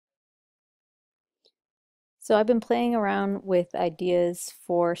So I've been playing around with ideas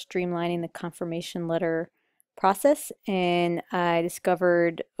for streamlining the confirmation letter process, and I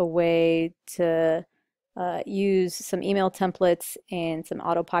discovered a way to use some email templates and some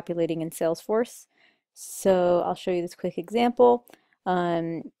auto-populating in Salesforce. So I'll show you this quick example.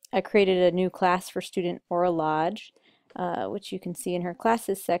 I created a new class for student Aura Lodge, which you can see in her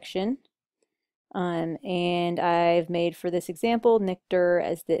classes section. And I've made for this example Nick Durr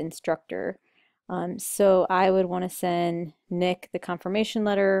as the instructor. So I would want to send Nick the confirmation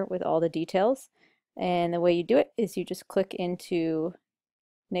letter with all the details. And the way you do it is you just click into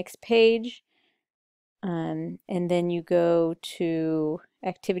Nick's page, and then you go to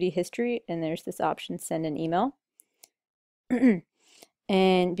activity history, and there's this option, send an email.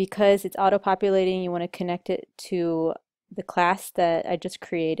 And because it's auto-populating, you want to connect it to the class that I just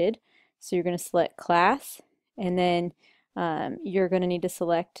created. So you're going to select class, and then you're going to need to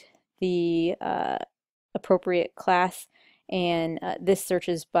select the appropriate class, and this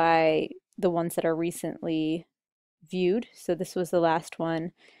searches by the ones that are recently viewed. So this was the last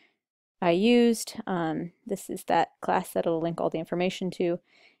one I used. This is that class that it'll link all the information to.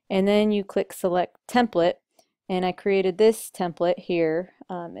 And then you click select template, and I created this template here.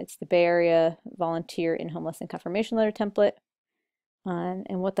 It's the Bay Area Volunteer in-Home Lesson Confirmation Letter template.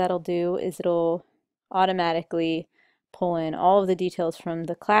 And what that'll do is it'll automatically pull in all of the details from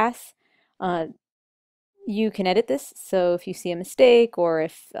the class. You can edit this, so if you see a mistake or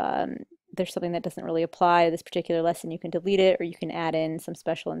if there's something that doesn't really apply to this particular lesson, you can delete it, or you can add in some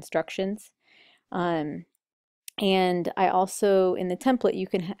special instructions. And I also, in the template, you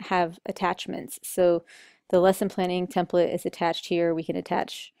can have attachments. So the lesson planning template is attached here. We can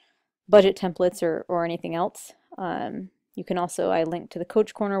attach budget templates or anything else. You can also, I link to the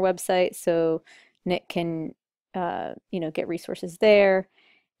Coach Corner website, so Nick can get resources there.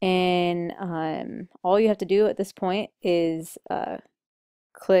 And all you have to do at this point is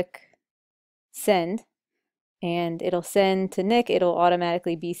click send, and it'll send to Nick. It'll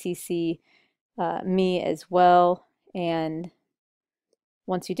automatically BCC me as well, and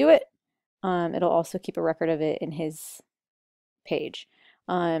once you do it, it'll also keep a record of it in his page.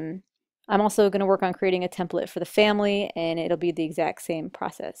 I'm also going to work on creating a template for the family, and it'll be the exact same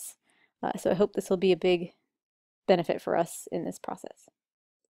process. So I hope this will be a big benefit for us in this process.